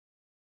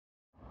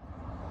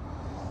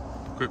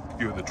quick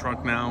view of the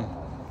trunk now.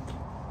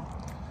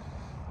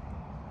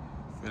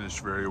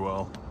 Finished very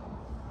well,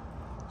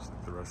 just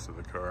like the rest of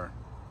the car.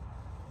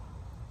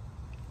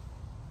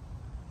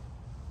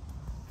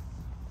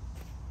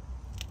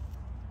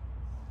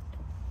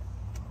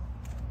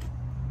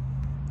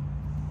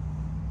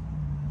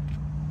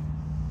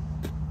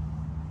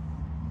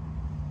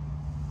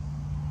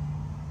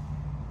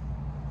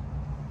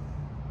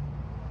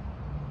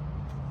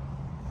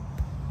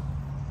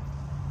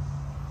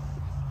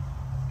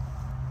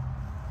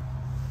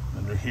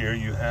 Under here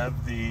you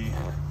have the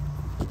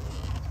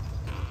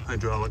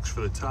hydraulics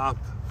for the top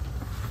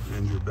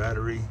and your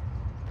battery.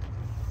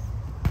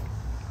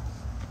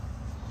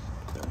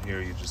 Down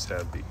here you just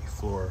have the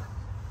floor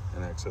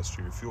and access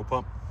to your fuel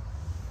pump.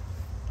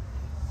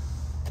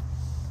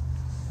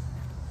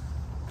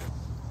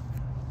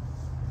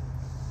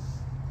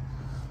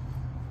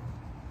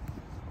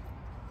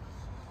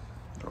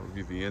 I'll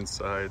give you the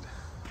inside.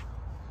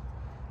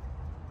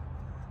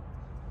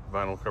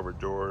 Vinyl covered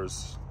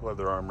doors,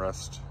 leather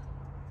armrest,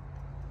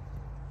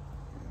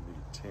 and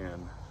the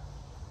tan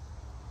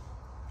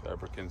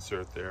fabric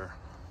insert there.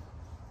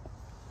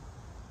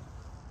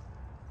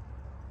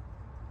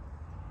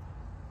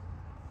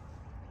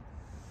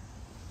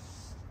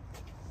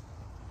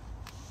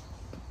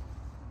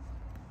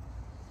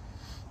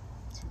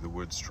 See the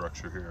wood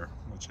structure here,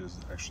 which is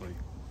actually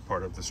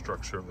part of the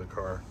structure of the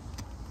car.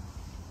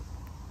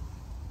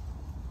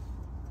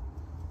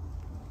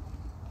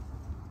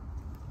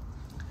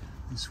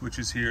 These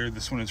switches here,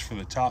 this one is for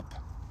the top,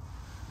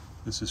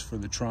 this is for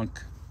the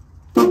trunk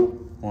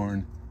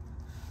horn,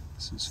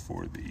 this is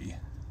for the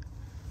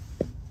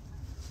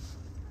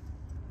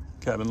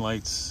cabin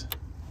lights,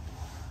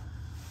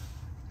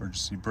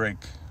 emergency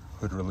brake,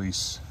 hood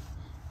release,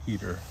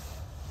 heater.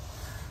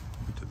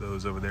 We'll get to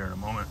those over there in a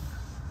moment.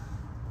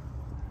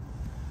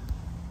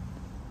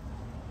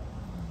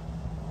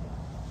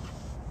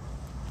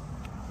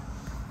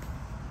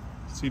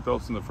 Seat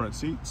belts in the front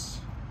seats.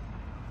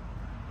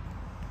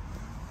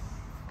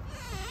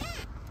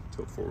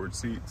 Tilt forward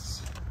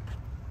seats.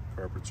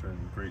 Carpets are in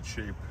great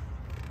shape.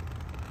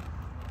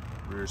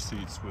 Rear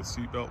seats with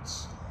seat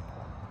belts.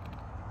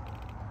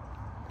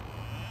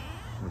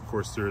 And of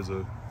course there is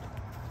a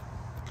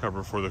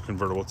cover for the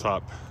convertible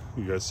top.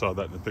 You guys saw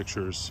that in the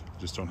pictures.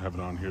 Just don't have it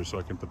on here so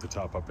I can put the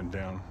top up and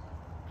down.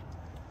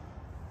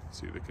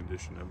 See the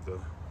condition of the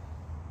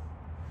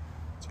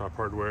top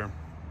hardware.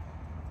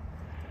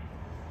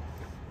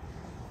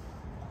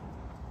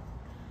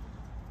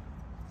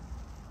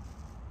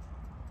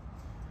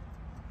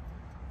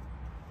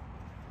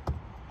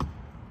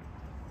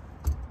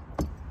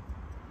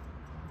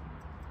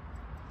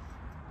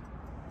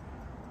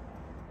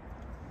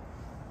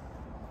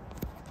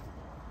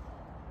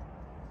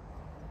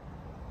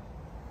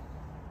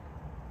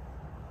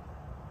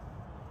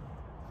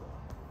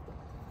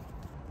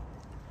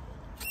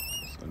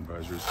 Sun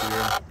visors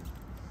here.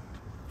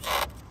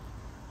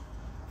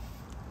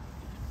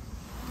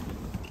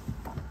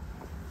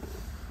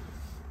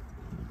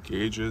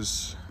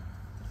 Gauges.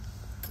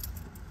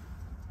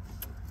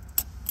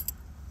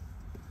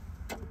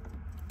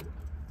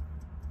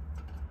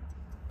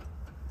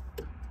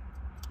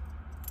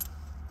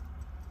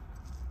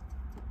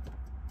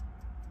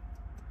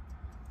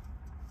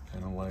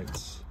 Panel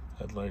lights,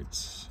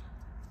 headlights.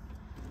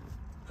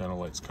 Panel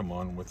lights come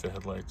on with the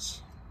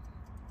headlights.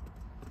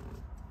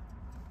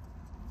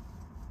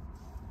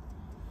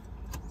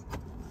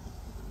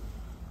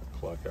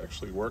 Clock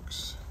actually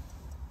works.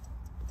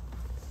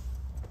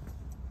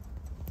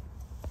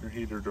 Your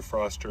heater,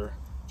 defroster,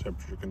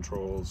 temperature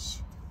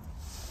controls.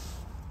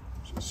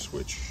 Just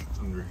switch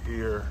under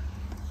here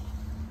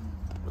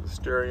for the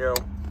stereo.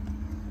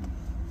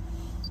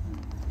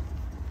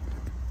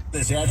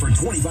 This ad for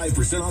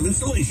 25% off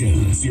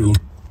installation. Zero.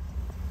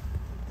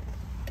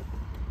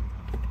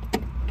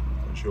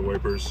 Windshield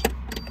wipers.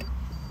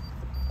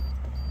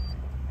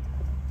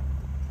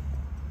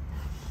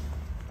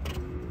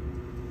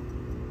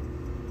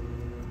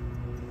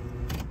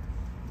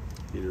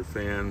 Heater,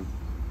 fan,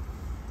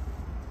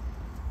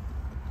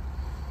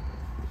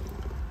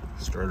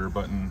 starter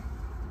button,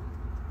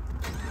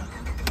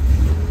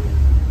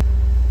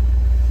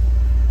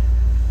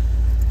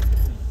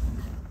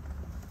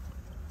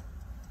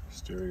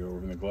 stereo over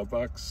in the glove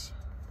box,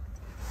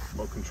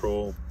 remote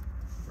control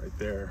right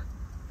there,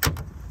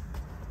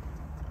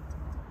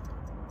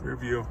 rear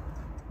view,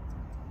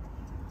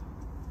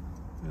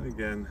 and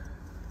again,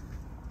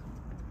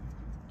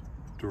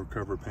 door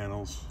cover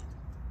panels.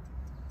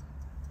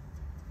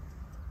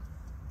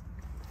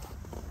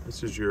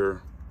 This is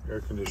your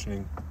air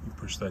conditioning. You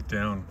push that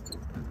down.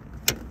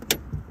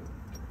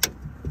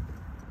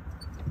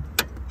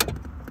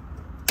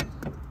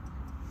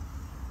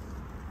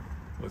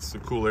 Lets the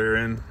cool air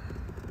in.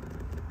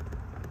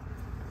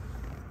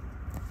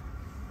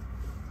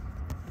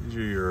 These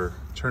are your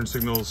turn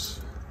signals.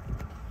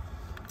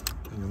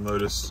 And you'll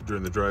notice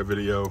during the drive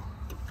video,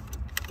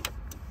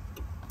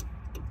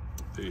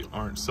 they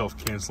aren't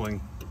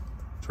self-canceling.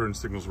 Turn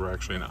signals were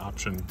actually an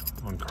option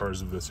on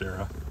cars of this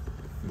era.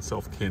 And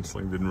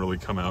self-canceling didn't really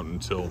come out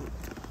until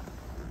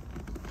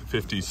the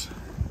 50s.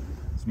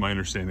 It's my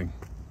understanding.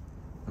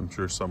 I'm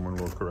sure someone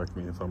will correct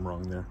me if I'm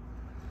wrong there.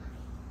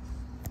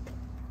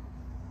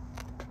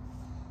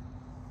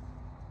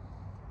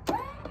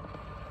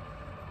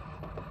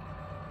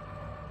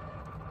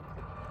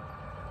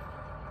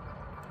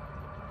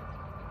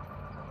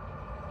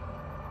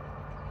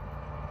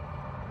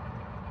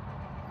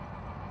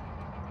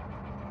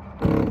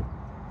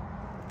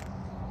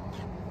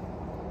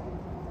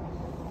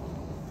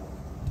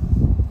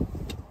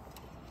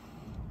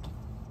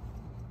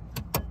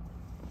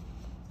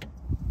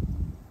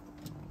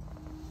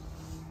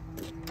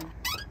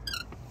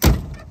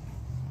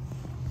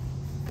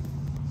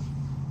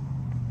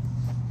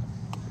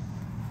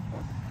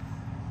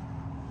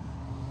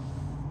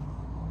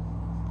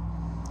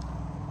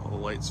 All the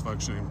lights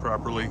functioning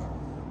properly.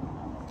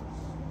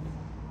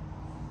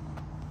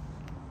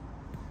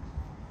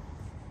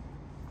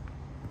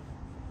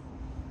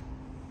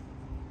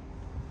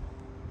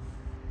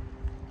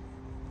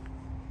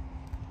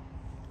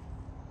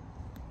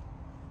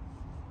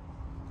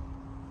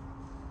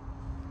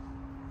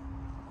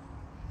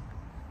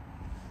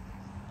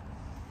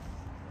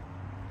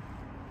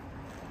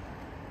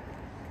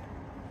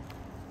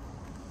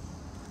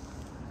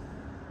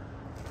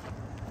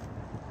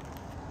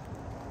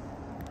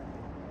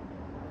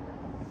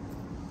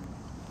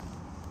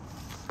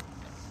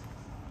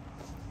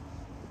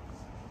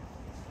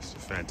 It's a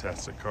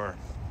fantastic car.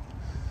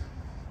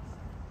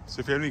 So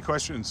if you have any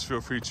questions, feel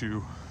free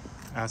to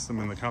ask them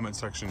in the comment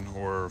section,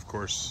 or of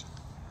course,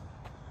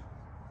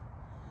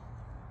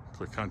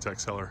 click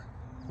contact seller.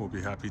 We'll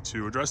be happy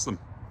to address them.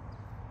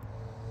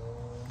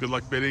 Good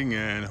luck bidding,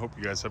 and I hope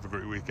you guys have a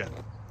great weekend.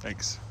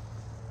 Thanks.